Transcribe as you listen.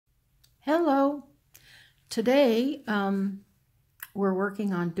Hello. Today we're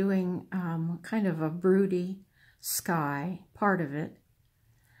working on doing kind of a broody sky, part of it,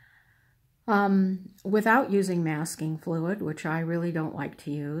 without using masking fluid, which I really don't like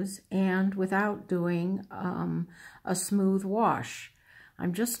to use, and without doing a smooth wash.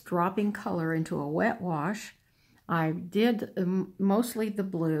 I'm just dropping color into a wet wash. I did mostly the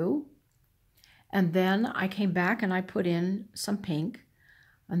blue, and then I came back and I put in some pink.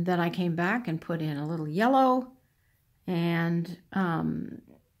 And then I came back and put in a little yellow, and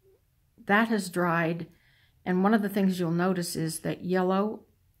that has dried. And one of the things you'll notice is that yellow,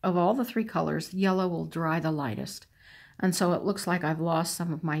 of all the three colors, yellow will dry the lightest. And so it looks like I've lost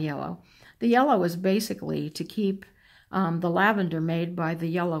some of my yellow. The yellow is basically to keep the lavender made by the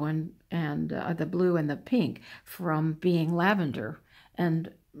yellow and the blue and the pink from being lavender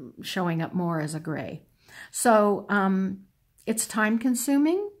and showing up more as a gray. So it's time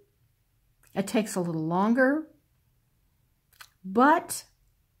consuming. It takes a little longer, but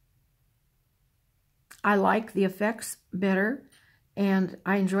I like the effects better and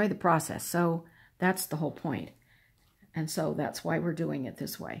I enjoy the process. So that's the whole point. And so that's why we're doing it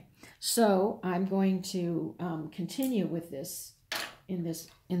this way. So I'm going to continue with this in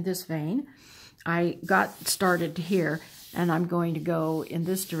this vein. I got started here and I'm going to go in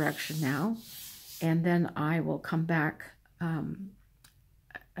this direction now, and then I will come back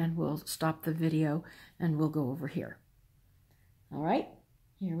and we'll stop the video and we'll go over here. All right,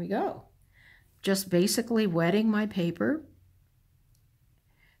 here we go. Just basically wetting my paper,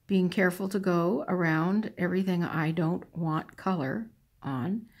 being careful to go around everything I don't want color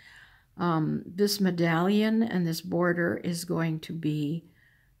on. This medallion and this border is going to be,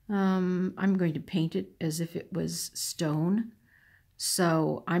 I'm going to paint it as if it was stone.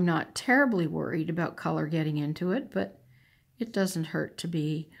 So I'm not terribly worried about color getting into it, but it doesn't hurt to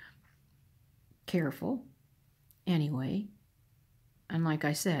be careful anyway. And like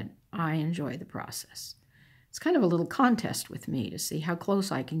I said, I enjoy the process. It's kind of a little contest with me to see how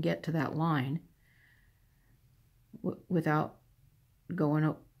close I can get to that line without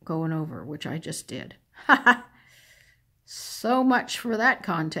going over, which I just did. So much for that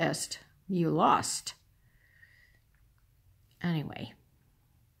contest. You lost. Anyway.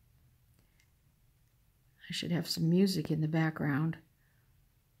 I should have some music in the background,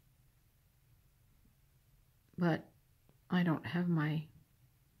 but I don't have my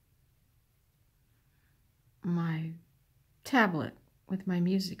tablet with my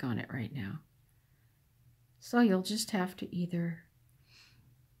music on it right now. So you'll just have to either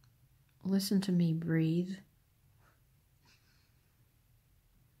listen to me breathe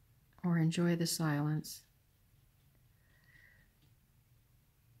or enjoy the silence.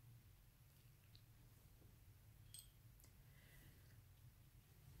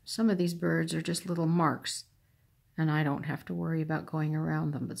 Some of these birds are just little marks, and I don't have to worry about going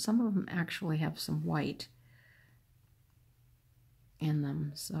around them, but some of them actually have some white in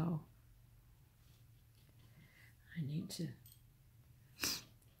them, so I need to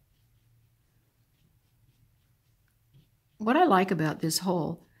what I like about this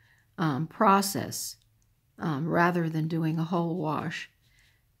whole process, rather than doing a whole wash,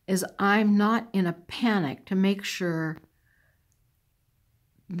 is I'm not in a panic to make sure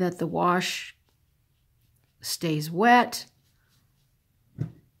that the wash stays wet,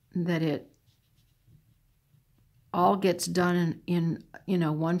 that it all gets done in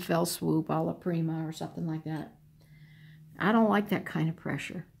one fell swoop, a la prima or something like that. I don't like that kind of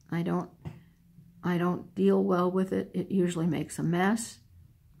pressure. I don't deal well with it. It usually makes a mess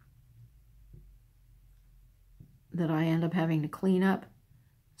that I end up having to clean up.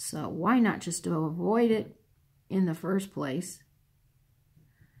 So why not just to avoid it in the first place?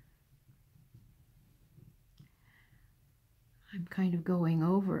 I'm kind of going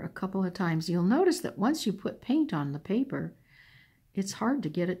over a couple of times. You'll notice that once you put paint on the paper, it's hard to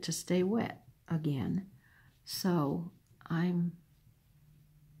get it to stay wet again. So I'm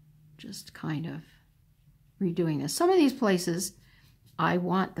just kind of redoing this. Some of these places, I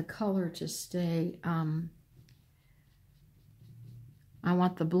want the color to stay, I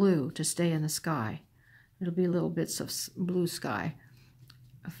want the blue to stay in the sky. It'll be little bits of blue sky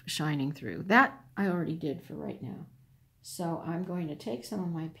shining through. That I already did for right now. So I'm going to take some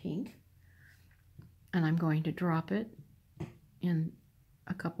of my pink and I'm going to drop it in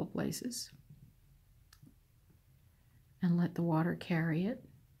a couple places and let the water carry it.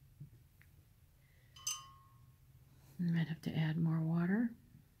 I might have to add more water.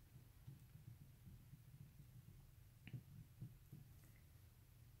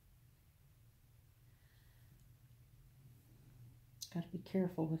 Just got to be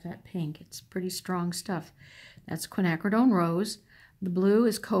careful with that pink. It's pretty strong stuff. That's quinacridone rose. The blue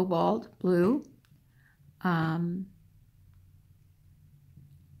is cobalt blue. And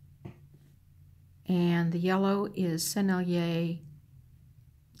the yellow is Sennelier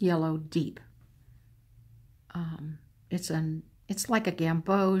Yellow Deep. It's like a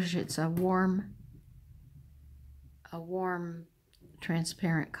gamboge. It's a warm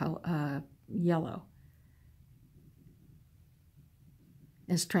transparent color, yellow.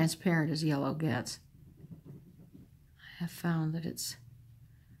 As transparent as yellow gets. I have found that it's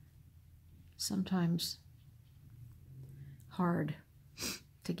sometimes hard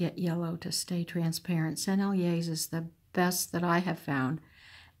to get yellow to stay transparent. Sennelier's is the best that I have found.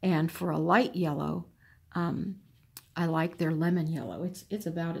 And for a light yellow, I like their lemon yellow. It's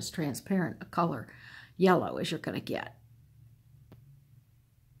about as transparent a color yellow as you're going to get.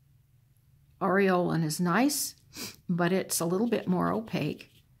 Aureolin is nice, but it's a little bit more opaque,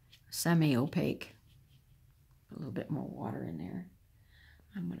 semi-opaque. A little bit more water in there.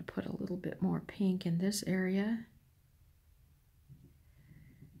 I'm going to put a little bit more pink in this area.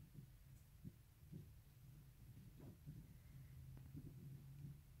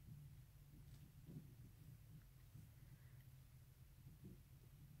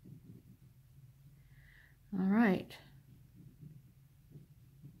 All right.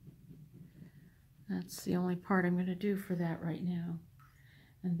 That's the only part I'm going to do for that right now.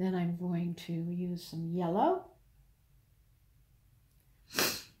 And then I'm going to use some yellow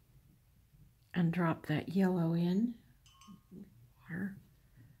and drop that yellow in water.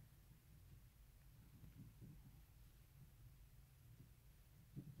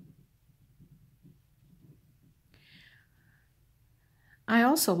 I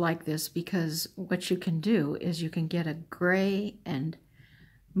also like this because what you can do is you can get a gray and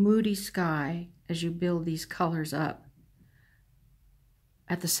moody sky as you build these colors up.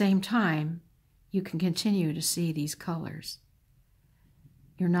 At the same time, you can continue to see these colors.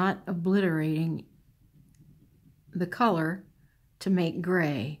 You're not obliterating the color to make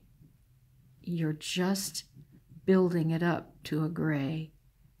gray. You're just building it up to a gray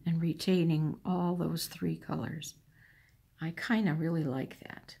and retaining all those three colors. I kind of really like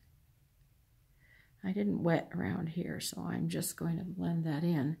that. I didn't wet around here, so I'm just going to blend that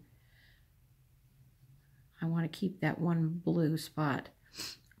in. I want to keep that one blue spot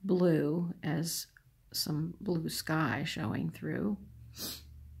blue as some blue sky showing through.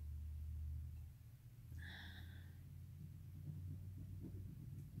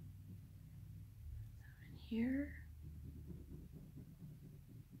 Here.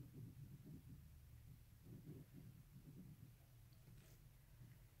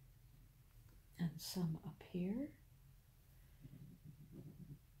 And some up here.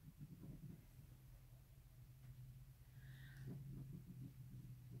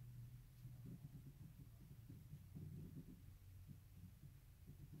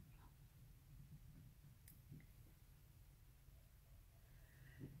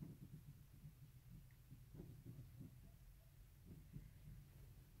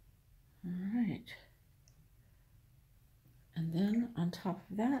 All right. And then on top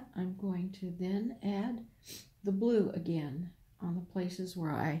of that, I'm going to then add the blue again on the places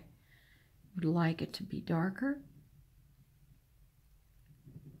where I would like it to be darker.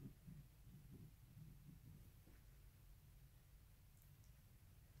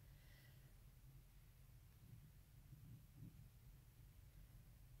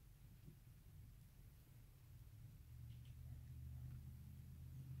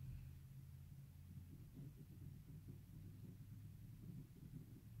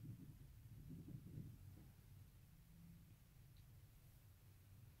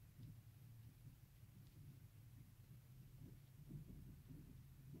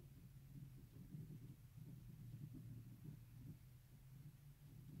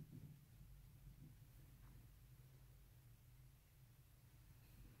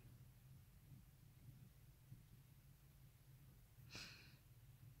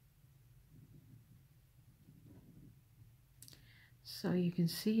 So you can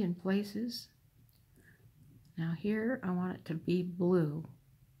see in places. Now here I want it to be blue.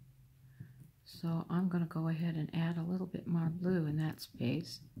 So I'm going to go ahead and add a little bit more blue in that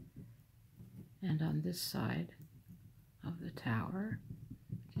space. And on this side of the tower.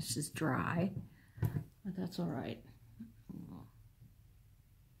 This is dry, but that's all right. We'll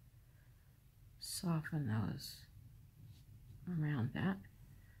soften those around that.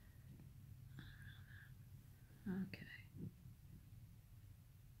 Okay.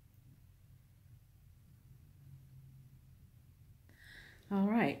 All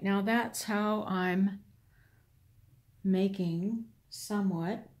right, now that's how I'm making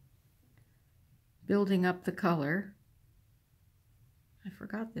somewhat, building up the color. I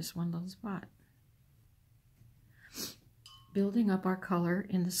forgot this one little spot. Building up our color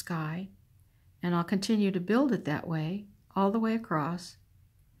in the sky, and I'll continue to build it that way all the way across.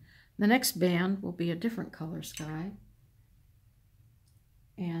 The next band will be a different color sky,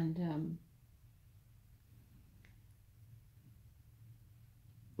 and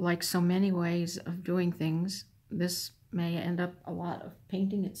like so many ways of doing things, this may end up a lot of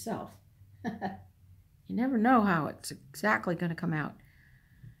painting itself. You never know how it's exactly going to come out.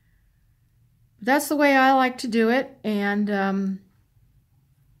 That's the way I like to do it, and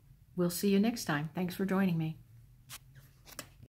we'll see you next time. Thanks for joining me.